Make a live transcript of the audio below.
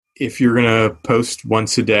if you're going to post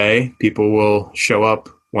once a day, people will show up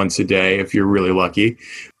once a day if you're really lucky.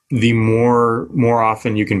 The more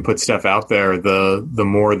often you can put stuff out there, the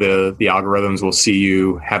more the algorithms will see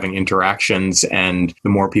you having interactions, and the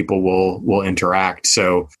more people will interact.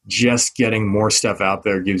 So just getting more stuff out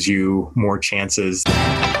there gives you more chances.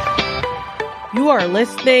 You are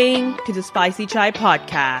listening to the Spicy Chai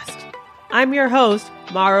Podcast. I'm your host,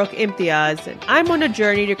 Marok Imtiaz, and I'm on a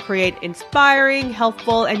journey to create inspiring,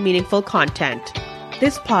 helpful, and meaningful content.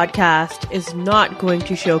 This podcast is not going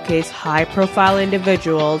to showcase high-profile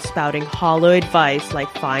individuals spouting hollow advice like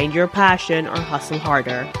find your passion or hustle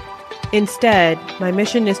harder. Instead, my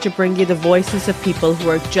mission is to bring you the voices of people who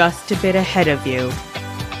are just a bit ahead of you.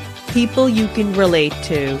 People you can relate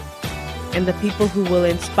to, and the people who will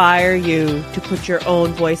inspire you to put your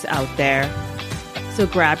own voice out there. So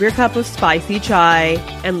grab your cup of spicy chai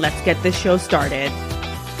and let's get this show started.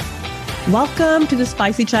 Welcome to the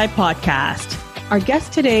Spicy Chai Podcast. Our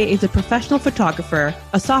guest today is a professional photographer,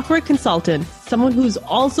 a software consultant, someone who's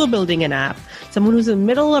also building an app, someone who's in the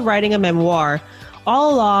middle of writing a memoir,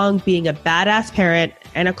 all along being a badass parent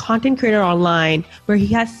and a content creator online where he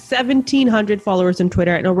has 1,700 followers on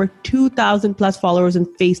Twitter and over 2,000 plus followers on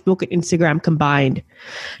Facebook and Instagram combined.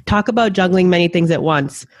 Talk about juggling many things at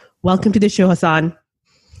once. Welcome to the show, Hassan.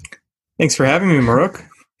 Thanks for having me, Marok.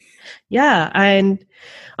 Yeah, and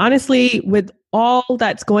honestly, with all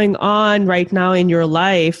that's going on right now in your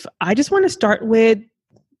life, I just want to start with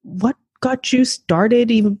what got you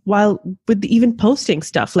started even posting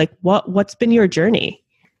stuff. Like what's been your journey?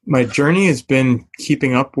 My journey has been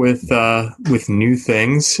keeping up with new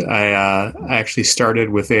things. I actually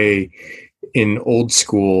started with in old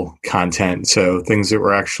school content, so things that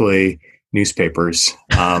were actually newspapers.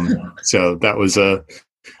 So that was a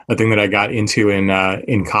thing that I got into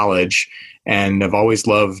in college. And I've always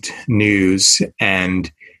loved news,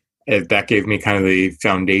 and that gave me kind of the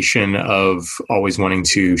foundation of always wanting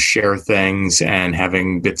to share things and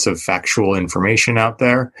having bits of factual information out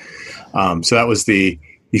there. So that was the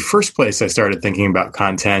first place I started thinking about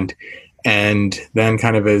content. And then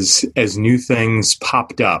kind of as new things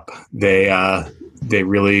popped up, they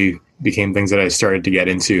really became things that I started to get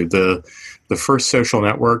into. The first social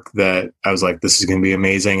network that I was like, this is going to be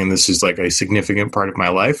amazing, and this is like a significant part of my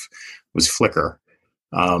life, was Flickr.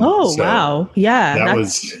 Wow. Yeah. That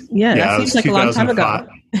seems like a long time ago.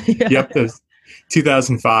 Yep.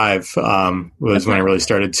 2005 was when I really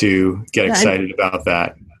started to get excited about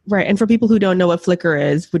that. Right. And for people who don't know what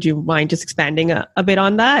Flickr is, would you mind just expanding a bit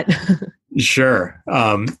on that? Sure.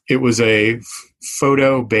 It was a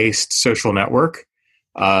photo-based social network.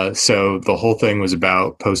 So the whole thing was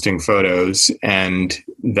about posting photos, and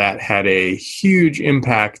that had a huge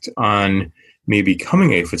impact on me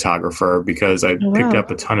becoming a photographer because I picked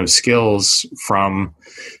up a ton of skills from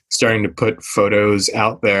starting to put photos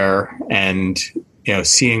out there and,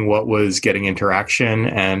 seeing what was getting interaction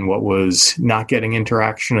and what was not getting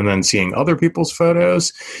interaction, and then seeing other people's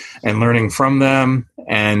photos and learning from them,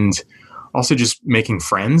 and also just making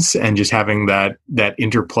friends and just having that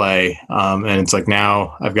interplay. And it's like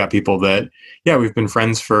now I've got people that, we've been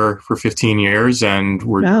friends for 15 years and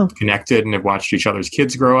we're connected and have watched each other's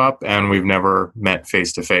kids grow up, and we've never met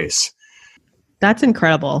face to face. That's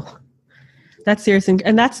incredible. That's serious.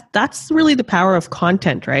 And that's really the power of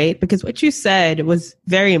content, right? Because what you said was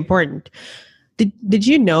very important. Did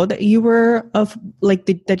you know that you were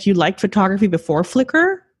that you liked photography before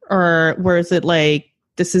Flickr, or was it like,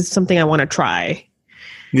 this is something I want to try?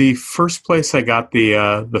 The first place I got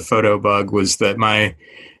the photo bug was that my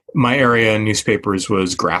area in newspapers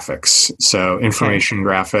was graphics. So information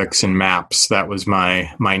graphics and maps, that was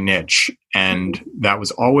my niche. And that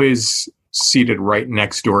was always seated right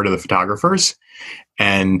next door to the photographers.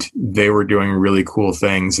 And they were doing really cool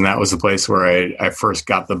things. And that was the place where I first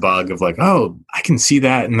got the bug of like, oh, I can see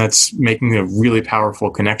that. And that's making a really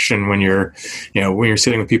powerful connection when you're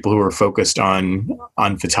sitting with people who are focused on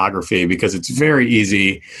photography, because it's very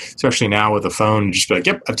easy, especially now with a phone, to just be like,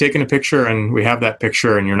 yep, I've taken a picture and we have that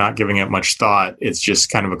picture, and you're not giving it much thought. It's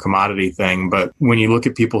just kind of a commodity thing. But when you look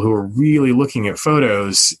at people who are really looking at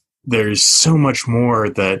photos, there's so much more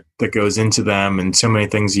that goes into them, and so many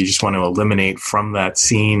things you just want to eliminate from that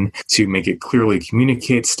scene to make it clearly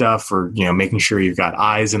communicate stuff, or, making sure you've got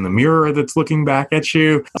eyes in the mirror that's looking back at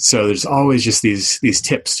you. So there's always just these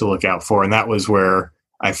tips to look out for. And that was where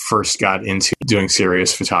I first got into doing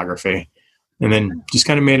serious photography, and then just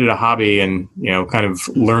kind of made it a hobby and, kind of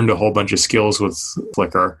learned a whole bunch of skills with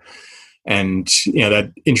Flickr. And,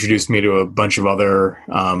 that introduced me to a bunch of other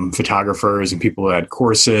photographers and people who had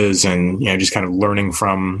courses, and, just kind of learning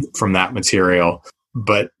from that material.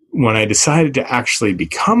 But when I decided to actually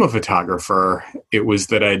become a photographer, it was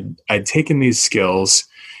that I'd taken these skills,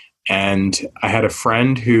 and I had a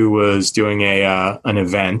friend who was doing an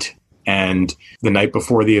event. And the night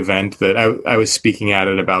before the event, that I was speaking at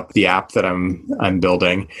it about the app that I'm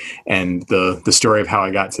building, and the story of how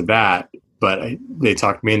I got to that. But they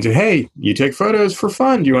talked me into, hey, you take photos for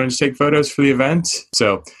fun. Do you want to just take photos for the event?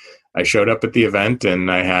 So I showed up at the event,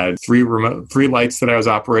 and I had three lights that I was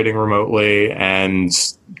operating remotely, and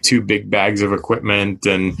 2 big bags of equipment,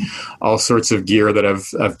 and all sorts of gear that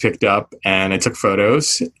I've picked up. And I took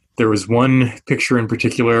photos. There was one picture in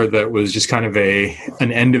particular that was just kind of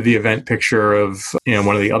an end of the event picture of,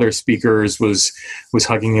 one of the other speakers was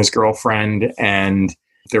hugging his girlfriend, and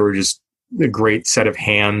there were just a great set of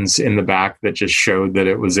hands in the back that just showed that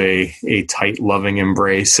it was a tight, loving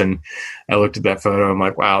embrace. And I looked at that photo. I'm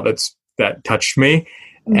like, wow, that touched me.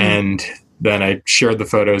 Mm-hmm. And then I shared the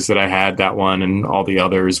photos that I had, that one and all the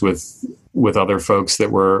others, with other folks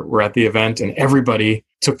that were at the event, and everybody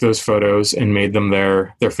took those photos and made them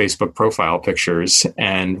their Facebook profile pictures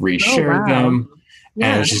and reshared them. Yeah.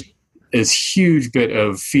 And it was just this huge bit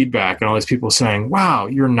of feedback, and all these people saying, wow,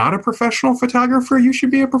 you're not a professional photographer. You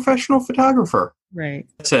should be a professional photographer. Right.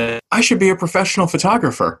 I said, I should be a professional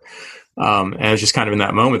photographer. And it's just kind of in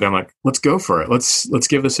that moment that I'm like, let's go for it. Let's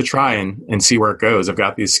give this a try and see where it goes. I've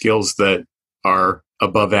got these skills that are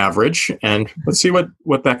above average, and let's see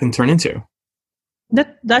what that can turn into.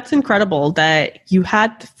 That's incredible that you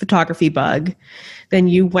had the photography bug, then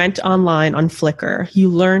you went online on Flickr, you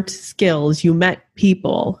learned skills, you met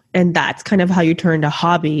people, and that's kind of how you turned a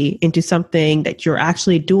hobby into something that you're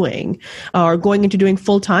actually doing or going into doing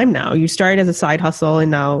full time now. You started as a side hustle, and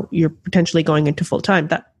now you're potentially going into full time.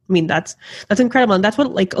 That's incredible. And that's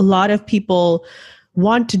what like a lot of people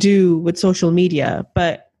want to do with social media.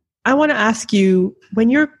 But I want to ask you,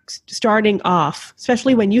 when you're starting off,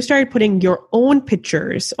 especially when you started putting your own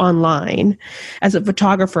pictures online as a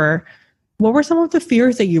photographer, what were some of the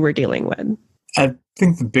fears that you were dealing with? I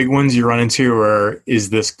think the big ones you run into are, is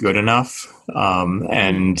this good enough?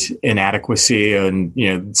 And inadequacy. And,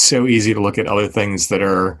 it's so easy to look at other things that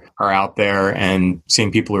are out there and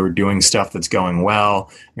seeing people who are doing stuff that's going well.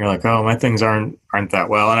 And you're like, oh, my things aren't that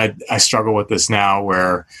well. And I struggle with this now,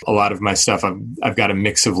 where a lot of my stuff, I've got a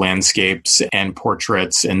mix of landscapes and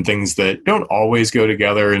portraits and things that don't always go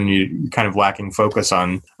together, and you're kind of lacking focus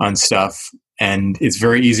on stuff. And it's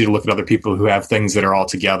very easy to look at other people who have things that are all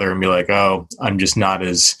together and be like, oh, I'm just not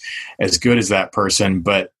as good as that person.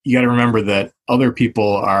 But you got to remember that other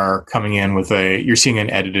people are coming in with you're seeing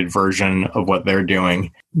an edited version of what they're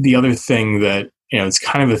doing. The other thing that, it's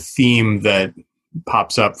kind of a theme that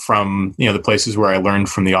pops up from, the places where I learned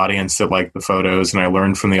from the audience that like the photos, and I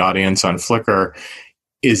learned from the audience on Flickr,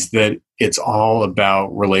 is that it's all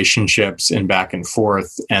about relationships and back and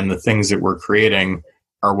forth, and the things that we're creating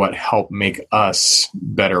are what help make us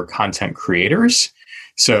better content creators.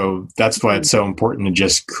 So that's why it's so important to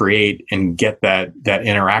just create and get that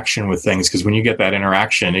interaction with things. Because when you get that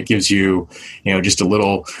interaction, it gives you, just a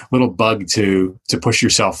little bug to push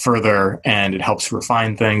yourself further, and it helps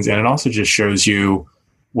refine things. And it also just shows you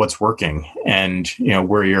what's working and,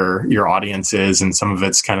 where your audience is. And some of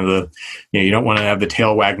it's kind of you don't want to have the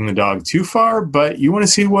tail wagging the dog too far, but you want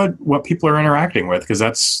to see what people are interacting with, because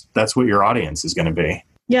that's what your audience is going to be.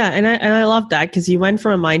 Yeah, and I love that, because you went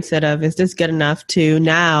from a mindset of, is this good enough, to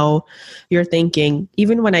now you're thinking,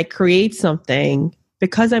 even when I create something,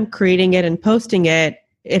 because I'm creating it and posting it,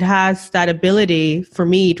 it has that ability for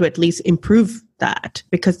me to at least improve that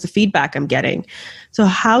because the feedback I'm getting. So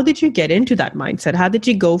how did you get into that mindset? How did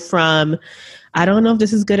you go from, I don't know if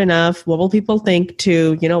this is good enough, what will people think,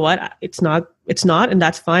 to, you know what, it's not, and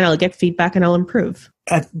that's fine, I'll get feedback and I'll improve?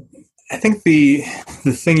 I think the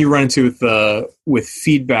thing you run into with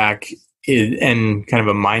feedback and kind of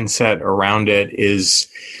a mindset around it is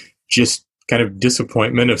just kind of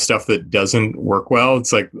disappointment of stuff that doesn't work well.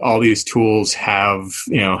 It's like all these tools have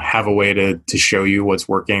a way to show you what's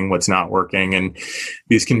working, what's not working. And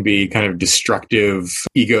these can be kind of destructive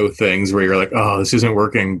ego things where you're like, oh, this isn't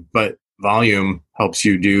working, but volume helps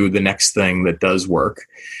you do the next thing that does work.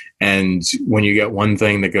 And when you get one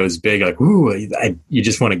thing that goes big, like, ooh, you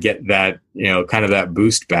just want to get that, kind of that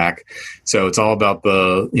boost back. So it's all about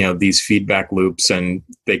these feedback loops, and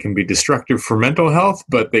they can be destructive for mental health,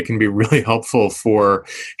 but they can be really helpful for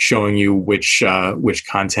showing you which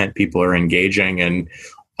content people are engaging. And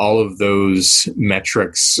all of those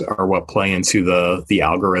metrics are what play into the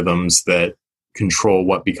algorithms that control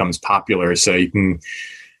what becomes popular. So you can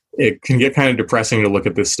it can get kind of depressing to look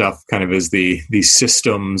at this stuff kind of as the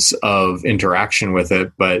systems of interaction with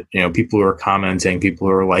it. But, people who are commenting, people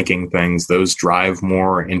who are liking things, those drive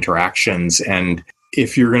more interactions. And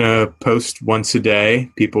if you're going to post once a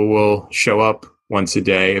day, people will show up once a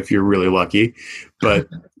day if you're really lucky. But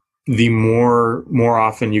the more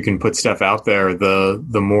often you can put stuff out there, the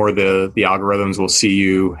more the algorithms will see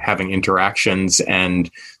you having interactions,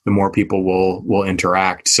 and the more people will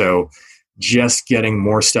interact. So just getting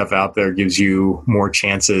more stuff out there gives you more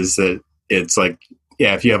chances that it's like,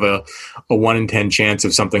 if you have a 1 in 10 chance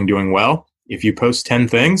of something doing well, if you post 10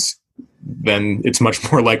 things, then it's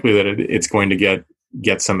much more likely that it's going to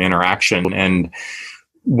get some interaction. And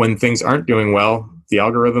when things aren't doing well, the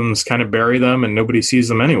algorithms kind of bury them and nobody sees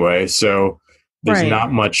them anyway. So there's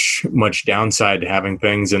not much downside to having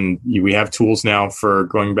things. And we have tools now for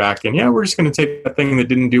going back and we're just going to take that thing that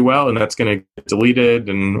didn't do well and that's going to get deleted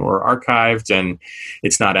or archived, and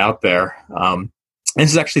it's not out there. And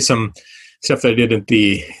this is actually some stuff that I did at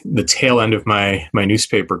the tail end of my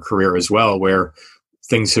newspaper career as well, where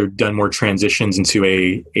things have done more transitions into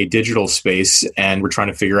a digital space, and we're trying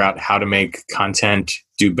to figure out how to make content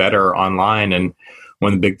do better online. And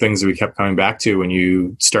one of the big things that we kept coming back to when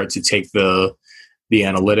you start to take the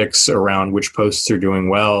analytics around which posts are doing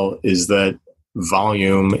well is that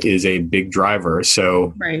volume is a big driver.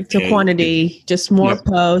 So quantity, just more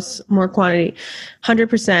posts, more quantity,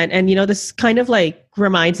 100%. And this kind of like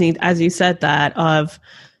reminds me, as you said, that of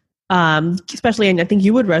especially, and I think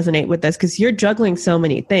you would resonate with this because you're juggling so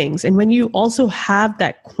many things. And when you also have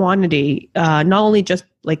that quantity, not only just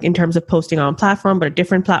like in terms of posting on platform, but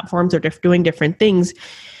different platforms or doing different things,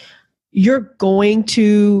 you're going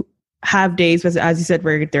to have days, as you said,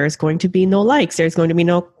 where there's going to be no likes, there's going to be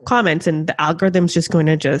no comments, and the algorithm's just going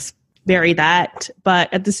to just bury that.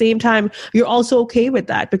 But at the same time, you're also okay with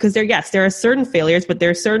that because there are certain failures, but there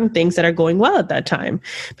are certain things that are going well at that time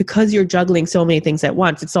because you're juggling so many things at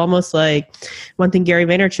once. It's almost like one thing Gary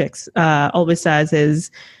Vaynerchuk always says is,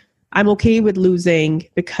 I'm okay with losing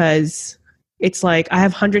because it's like I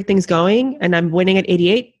have 100 things going and I'm winning at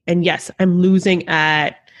 88. And yes, I'm losing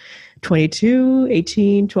at 22,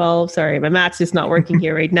 18, 12. Sorry, my math's just not working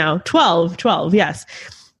here right now. 12, yes.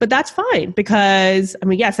 But that's fine because,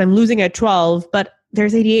 yes, I'm losing at 12, but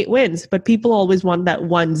there's 88 wins. But people always want that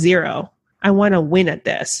 1-0. I want to win at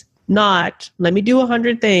this. Not, let me do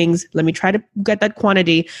 100 things. Let me try to get that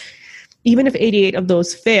quantity. Even if 88 of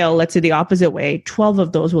those fail, let's say the opposite way, 12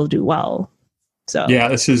 of those will do well. So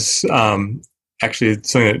this is actually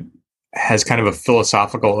something that has kind of a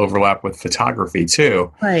philosophical overlap with photography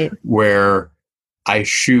too. Right. Where I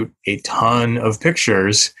shoot a ton of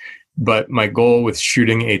pictures, but my goal with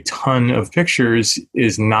shooting a ton of pictures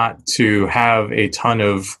is not to have a ton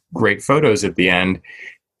of great photos at the end.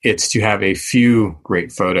 It's to have a few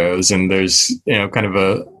great photos. And there's, kind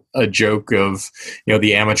of a joke of,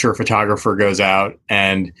 the amateur photographer goes out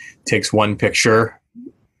and takes one picture.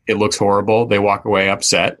 It looks horrible. They walk away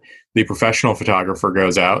upset. The professional photographer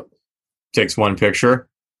goes out, takes one picture.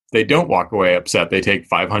 They don't walk away upset. They take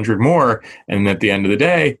 500 more. And at the end of the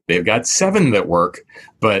day, they've got 7 that work.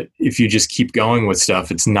 But if you just keep going with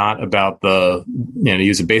stuff, it's not about to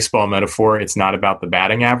use a baseball metaphor, it's not about the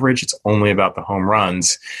batting average. It's only about the home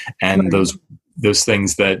runs. And those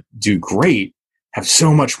things that do great have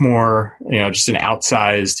so much more, just an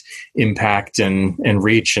outsized impact and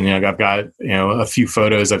reach. And, I've got, a few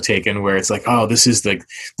photos I've taken where it's like, oh, this is the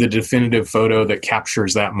definitive photo that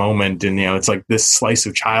captures that moment. And, it's like this slice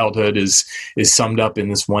of childhood is summed up in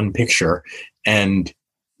this one picture. And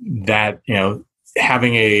that,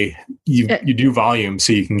 having you do volume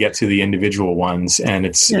so you can get to the individual ones, and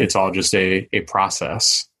it's all just a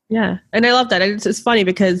process. Yeah. And I love that. It's funny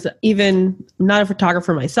because even I'm not a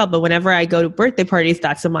photographer myself, but whenever I go to birthday parties,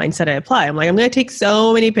 that's the mindset I apply. I'm like, I'm going to take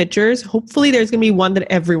so many pictures. Hopefully there's going to be one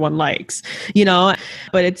that everyone likes,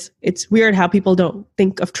 but it's weird how people don't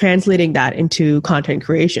think of translating that into content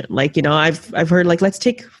creation. Like, I've heard like, let's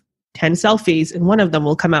take 10 selfies and one of them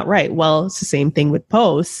will come out right. Well, it's the same thing with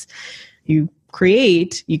posts. You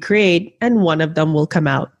create, and one of them will come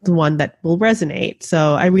out, the one that will resonate.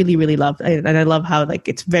 So I really, really love, and I love how like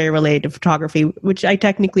it's very related to photography, which I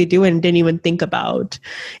technically do and didn't even think about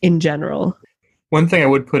in general. One thing I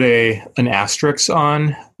would put an asterisk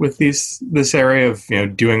on with this area of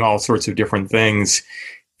doing all sorts of different things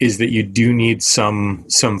is that you do need some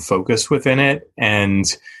focus within it. And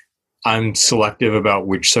I'm selective about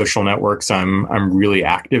which social networks I'm really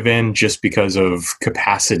active in just because of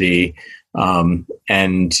capacity.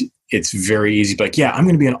 And it's very easy, like, I'm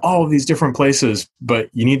going to be in all of these different places, but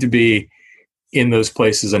you need to be in those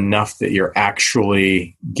places enough that you're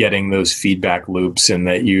actually getting those feedback loops and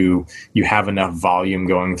that you have enough volume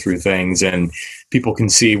going through things, and people can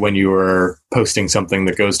see when you are posting something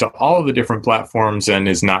that goes to all of the different platforms and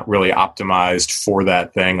is not really optimized for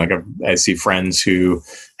that thing. Like I see friends who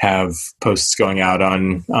have posts going out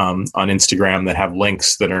on Instagram that have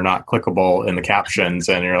links that are not clickable in the captions,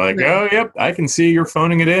 and you're like, oh, yep, I can see you're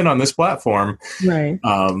phoning it in on this platform. Right.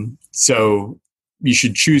 So you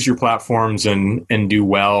should choose your platforms and do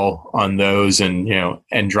well on those, and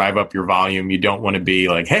drive up your volume. You don't want to be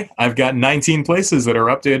like, hey, I've got 19 places that are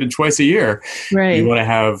updated twice a year. Right. You want to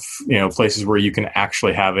have, places where you can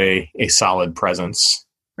actually have a solid presence.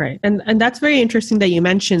 Right. And that's very interesting that you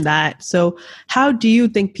mentioned that. So how do you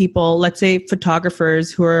think people, let's say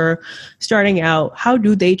photographers who are starting out, how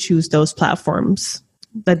do they choose those platforms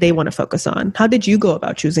that they want to focus on? How did you go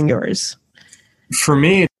about choosing yours? For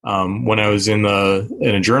me, when I was in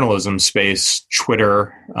a journalism space,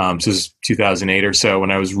 Twitter, this is 2008 or so,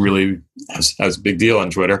 when I was I was a big deal on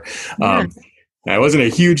Twitter. Yeah. I wasn't a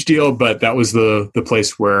huge deal, but that was the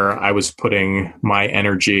place where I was putting my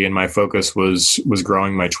energy, and my focus was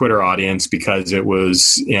growing my Twitter audience, because it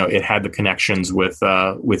was, it had the connections with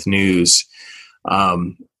news.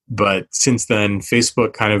 But since then,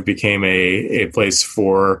 Facebook kind of became a place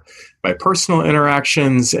for my personal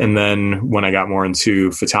interactions. And then when I got more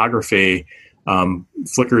into photography,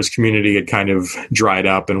 Flickr's community had kind of dried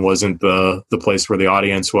up and wasn't the place where the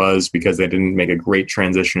audience was, because they didn't make a great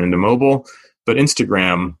transition into mobile. But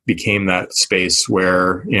Instagram became that space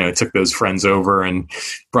where, I took those friends over and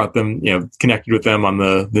brought them, connected with them on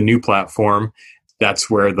the new platform.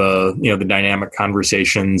 That's where the dynamic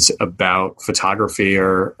conversations about photography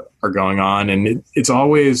are going on. And it's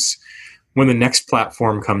always, when the next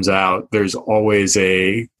platform comes out, there's always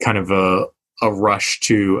a kind of a rush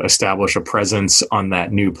to establish a presence on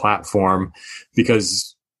that new platform,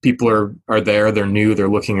 because people are there, they're new, they're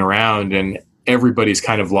looking around, and everybody's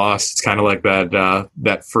kind of lost. It's kind of like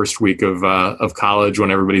that first week of college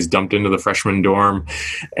when everybody's dumped into the freshman dorm,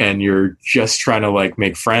 and you're just trying to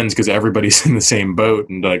make friends because everybody's in the same boat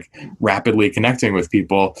and rapidly connecting with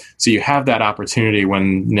people. So you have that opportunity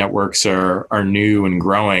when networks are new and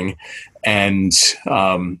growing, and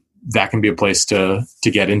that can be a place to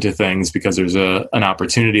get into things, because there's an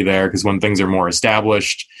opportunity there. Because when things are more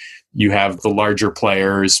established, you have the larger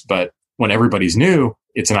players, but when everybody's new,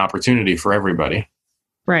 it's an opportunity for everybody.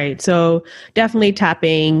 Right. So definitely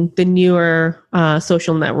tapping the newer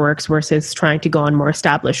social networks versus trying to go on more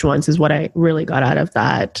established ones is what I really got out of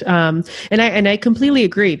that. And I completely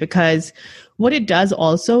agree, because what it does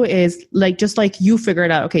also is just like you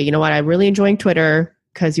figured out, okay, you know what, I'm really enjoying Twitter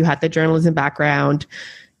because you had the journalism background,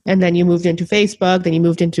 and then you moved into Facebook, then you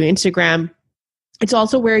moved into Instagram. It's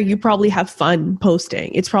also where you probably have fun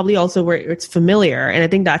posting. It's probably also where it's familiar. And I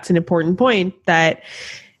think that's an important point, that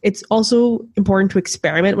it's also important to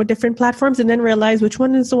experiment with different platforms and then realize which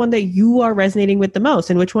one is the one that you are resonating with the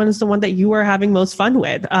most, and which one is the one that you are having most fun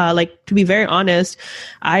with. To be very honest,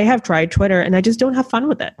 I have tried Twitter and I just don't have fun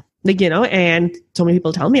with it. And so many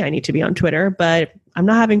people tell me I need to be on Twitter, but I'm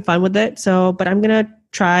not having fun with it. But I'm going to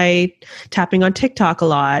try tapping on TikTok a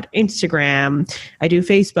lot, Instagram, I do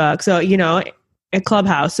Facebook. So, a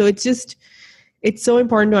Clubhouse. So it's so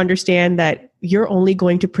important to understand that you're only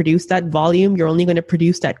going to produce that volume. You're only going to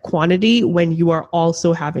produce that quantity when you are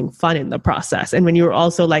also having fun in the process. And when you're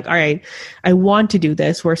also like, all right, I want to do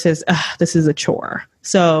this versus this is a chore.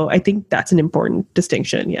 So I think that's an important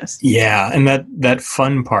distinction. Yes. Yeah. And that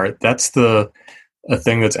fun part, that's a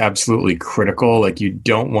thing that's absolutely critical. You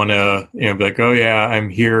don't want to, be like, oh yeah, I'm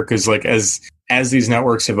here. Cause as these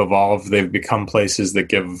networks have evolved, they've become places that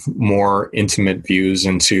give more intimate views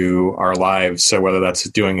into our lives. So whether that's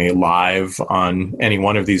doing a live on any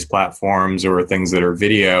one of these platforms or things that are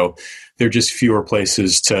video, they're just fewer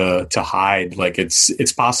places to hide.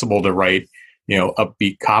 It's possible to write,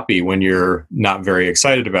 upbeat copy when you're not very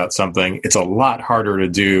excited about something. It's a lot harder to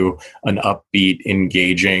do an upbeat,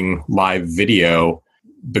 engaging live video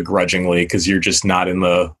begrudgingly, because you're just not in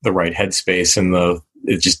the right headspace, and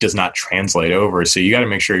it just does not translate over. So you got to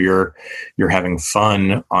make sure you're having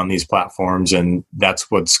fun on these platforms. And that's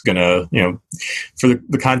what's going to, for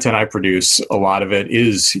the content I produce, a lot of it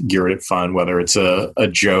is geared at fun, whether it's a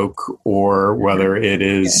joke or whether it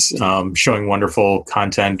is showing wonderful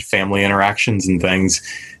content, family interactions and things.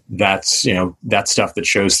 That's, that stuff that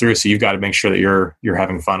shows through. So you've got to make sure that you're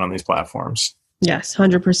having fun on these platforms. Yes,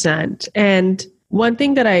 100%. And one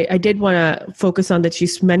thing that I did want to focus on that you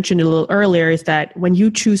mentioned a little earlier is that when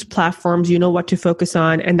you choose platforms, you know what to focus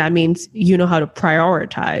on, and that means you know how to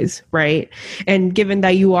prioritize, right? And given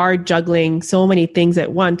that you are juggling so many things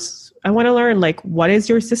at once, I want to learn, like, what is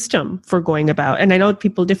your system for going about? And I know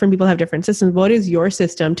different people have different systems. What is your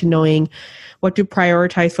system to knowing what to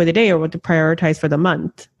prioritize for the day or what to prioritize for the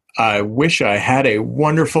month? I wish I had a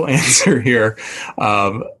wonderful answer here.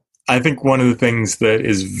 I think one of the things that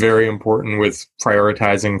is very important with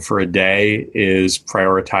prioritizing for a day is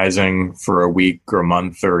prioritizing for a week or a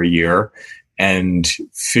month or a year and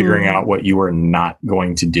figuring out what you are not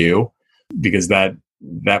going to do, because that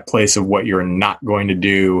place of what you're not going to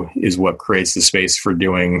do is what creates the space for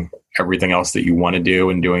doing everything else that you want to do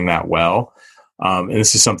and doing that well. And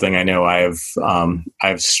this is something I know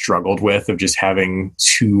I've struggled with, of just having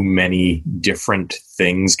too many different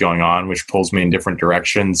things going on, which pulls me in different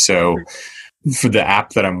directions. So for the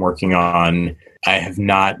app that I'm working on, I have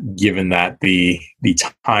not given that the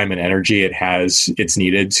time and energy it's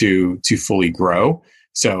needed to fully grow.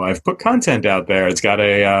 So I've put content out there. It's got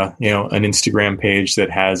an Instagram page that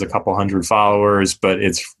has a couple hundred followers, but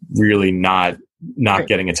it's really not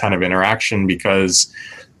getting a ton of interaction because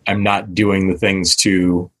I'm not doing the things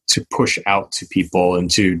to push out to people and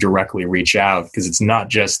to directly reach out, because it's not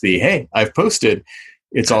just hey, I've posted.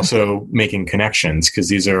 It's also making connections, because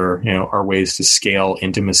these are ways to scale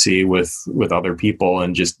intimacy with other people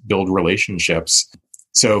and just build relationships.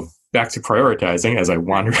 So back to prioritizing, as I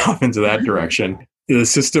wandered off into that direction. The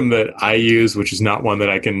system that I use, which is not one that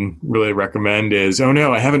I can really recommend, is, oh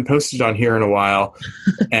no, I haven't posted on here in a while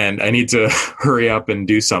and I need to hurry up and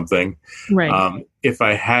do something. Right. If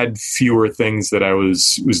I had fewer things that I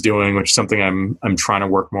was doing, which is something I'm trying to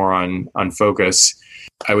work more on focus,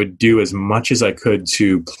 I would do as much as I could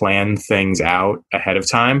to plan things out ahead of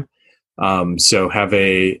time. So have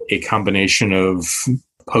a combination of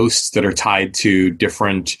posts that are tied to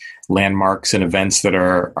different landmarks and events that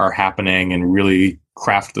are happening, and really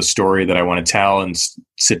craft the story that I want to tell, and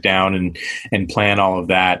sit down and plan all of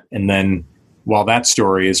that. And then while that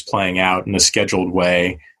story is playing out in a scheduled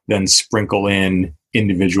way, then sprinkle in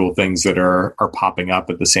individual things that are popping up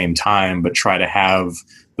at the same time, but try to have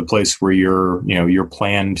the place where your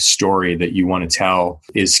planned story that you want to tell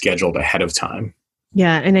is scheduled ahead of time.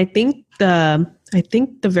 Yeah. And I think the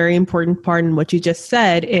very important part in what you just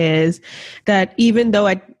said is that even though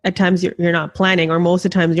at times you're not planning, or most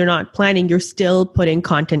of the times you're not planning, you're still putting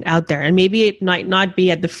content out there. And maybe it might not be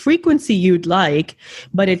at the frequency you'd like,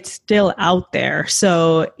 but it's still out there.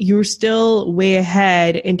 So you're still way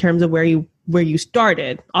ahead in terms of where you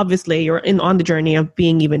started. Obviously, you're on the journey of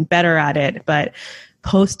being even better at it, but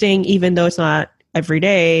posting, even though it's not every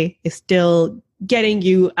day, is still getting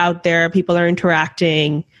you out there. People are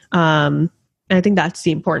interacting. And I think that's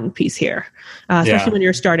the important piece here, especially when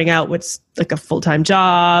you're starting out with like a full-time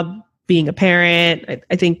job, being a parent.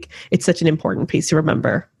 I think it's such an important piece to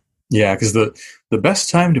remember. Yeah, because the best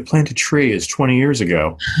time to plant a tree is 20 years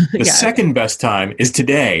ago. The second best time is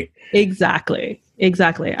today. Exactly.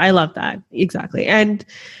 I love that. Exactly. And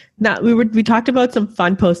now we talked about some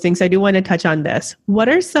fun postings. I do want to touch on this. What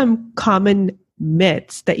are some common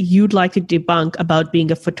myths that you'd like to debunk about being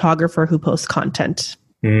a photographer who posts content?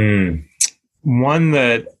 One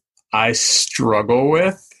that I struggle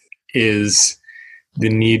with is the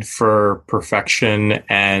need for perfection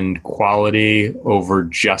and quality over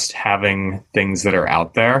just having things that are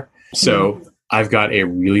out there. So I've got a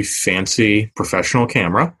really fancy professional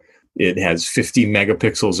camera. It has 50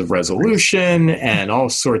 megapixels of resolution and all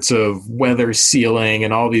sorts of weather sealing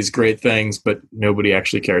and all these great things, but nobody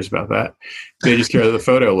actually cares about that. They just care that the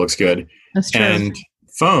photo looks good. That's true. And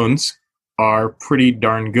phones are pretty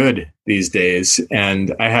darn good these days.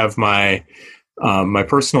 And I have my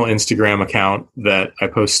personal Instagram account that I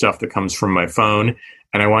post stuff that comes from my phone,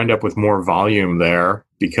 and I wind up with more volume there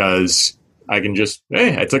because I can just,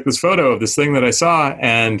 hey, I took this photo of this thing that I saw,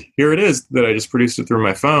 and here it is that I just produced it through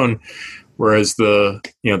my phone. Whereas the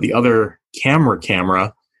other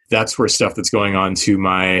camera, that's where stuff that's going on to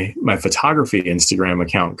my photography Instagram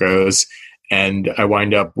account goes. And I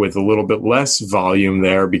wind up with a little bit less volume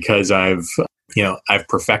there because I've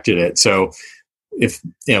perfected it. So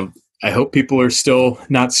I hope people are still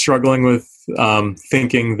not struggling with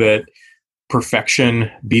thinking that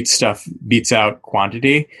perfection beats out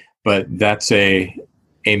quantity, but that's a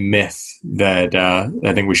myth that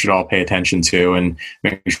I think we should all pay attention to, and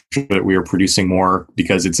make sure that we are producing more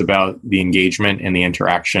because it's about the engagement and the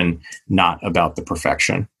interaction, not about the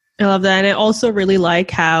perfection. I love that. And I also really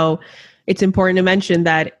like how it's important to mention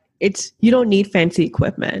that you don't need fancy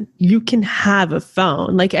equipment. You can have a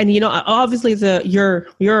phone. Obviously you're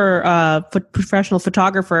a professional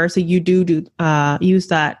photographer, so you do use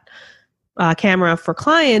that camera for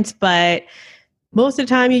clients, but most of the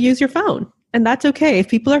time you use your phone. And that's okay. If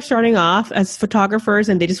people are starting off as photographers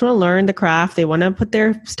and they just want to learn the craft, they want to put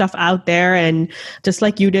their stuff out there. And just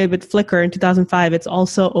like you did with Flickr in 2005, it's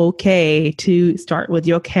also okay to start with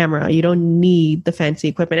your camera. You don't need the fancy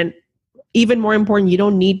equipment. And even more important, you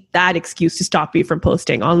don't need that excuse to stop you from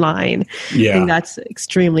posting online. Yeah. I think that's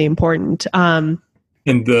extremely important. And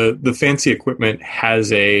the fancy equipment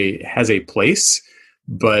has a place,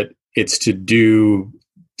 but it's to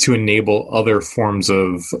enable other forms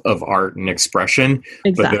of art and expression.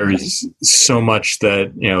 Exactly. But there's so much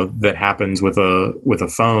that, that happens with a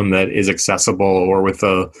phone that is accessible, or with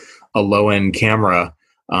a low end camera.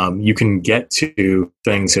 You can get to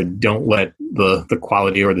things that don't let the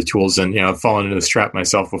quality or the tools. And, I've fallen into this trap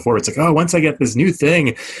myself before. It's like, oh, once I get this new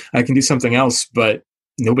thing, I can do something else. But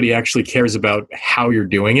nobody actually cares about how you're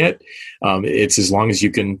doing it. It's as long as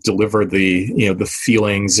you can deliver the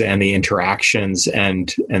feelings and the interactions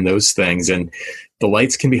and those things. And the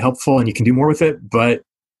lights can be helpful and you can do more with it, but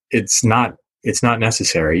it's not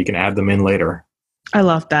necessary. You can add them in later. I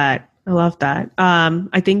love that.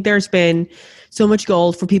 I think there's been so much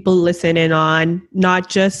gold for people to listen in on, not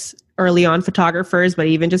just early on photographers, but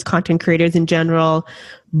even just content creators in general.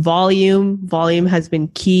 Volume has been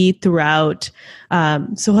key throughout.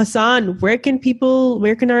 So Hassan, where can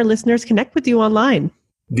our listeners connect with you online?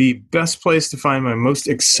 The best place to find my most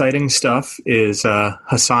exciting stuff is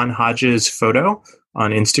Hassan Hodges Photo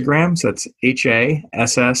on Instagram. So that's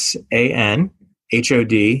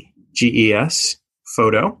HASSANHODGES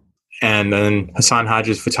Photo. And then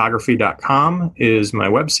HassanHodgesPhotography.com is my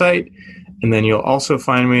website. And then you'll also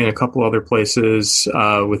find me in a couple other places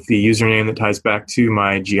with the username that ties back to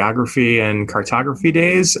my geography and cartography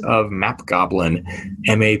days of MapGoblin,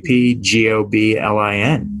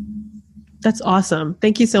 MAPGOBLIN. That's awesome.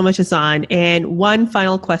 Thank you so much, Hassan. And one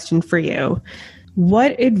final question for you.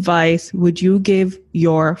 What advice would you give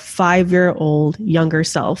your 5-year-old younger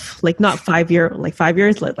self? Like not 5 years, like 5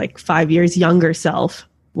 years younger self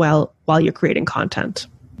while you're creating content?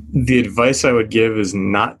 The advice I would give is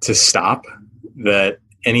not to stop. That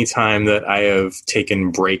anytime that I have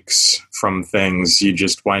taken breaks from things, you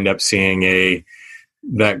just wind up seeing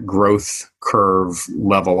that growth curve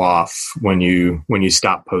level off when you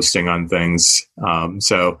stop posting on things.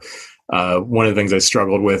 So one of the things I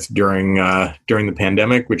struggled with during the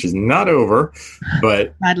pandemic, which is not over,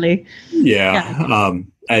 but badly, yeah.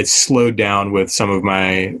 I slowed down with some of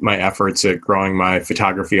my efforts at growing my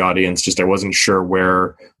photography audience. Just I wasn't sure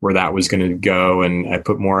where that was going to go, and I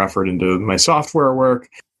put more effort into my software work.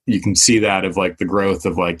 You can see that of like the growth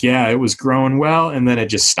of like, yeah, it was growing well, and then it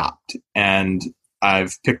just stopped. And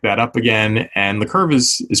I've picked that up again, and the curve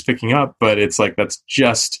is picking up, but it's like that's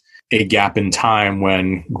just a gap in time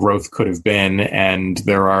when growth could have been. And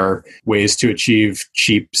there are ways to achieve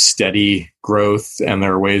cheap, steady growth, and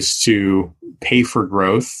there are ways to pay for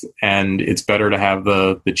growth. And it's better to have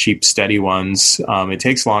the cheap, steady ones. It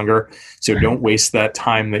takes longer. So don't waste that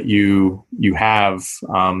time that you have.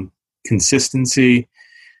 Consistency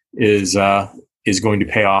is going to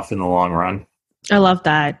pay off in the long run. I love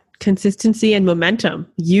that. Consistency and momentum.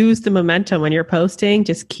 Use the momentum when you're posting.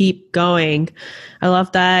 Just keep going. I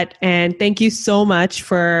love that. And thank you so much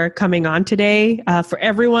for coming on today. For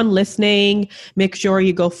everyone listening, make sure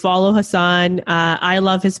you go follow Hassan. I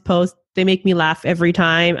love his posts. They make me laugh every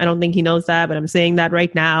time. I don't think he knows that, but I'm saying that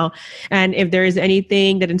right now. And if there is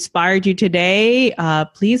anything that inspired you today,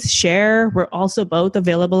 please share. We're also both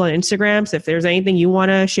available on Instagram. So if there's anything you want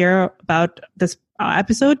to share about this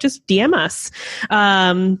episode, just DM us.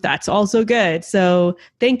 That's also good. So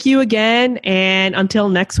thank you again. And until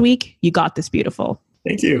next week, you got this, beautiful.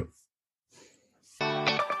 Thank you.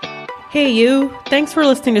 Hey, you. Thanks for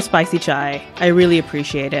listening to Spicy Chai. I really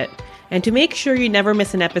appreciate it. And to make sure you never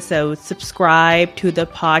miss an episode, subscribe to the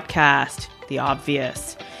podcast, The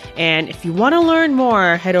Obvious. And if you want to learn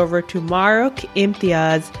more, head over to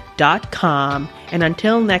maroukimtiaz.com. And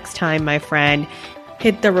until next time, my friend,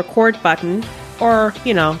 hit the record button or,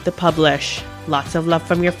 the publish. Lots of love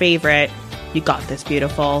from your favorite. You got this,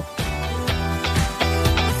 beautiful.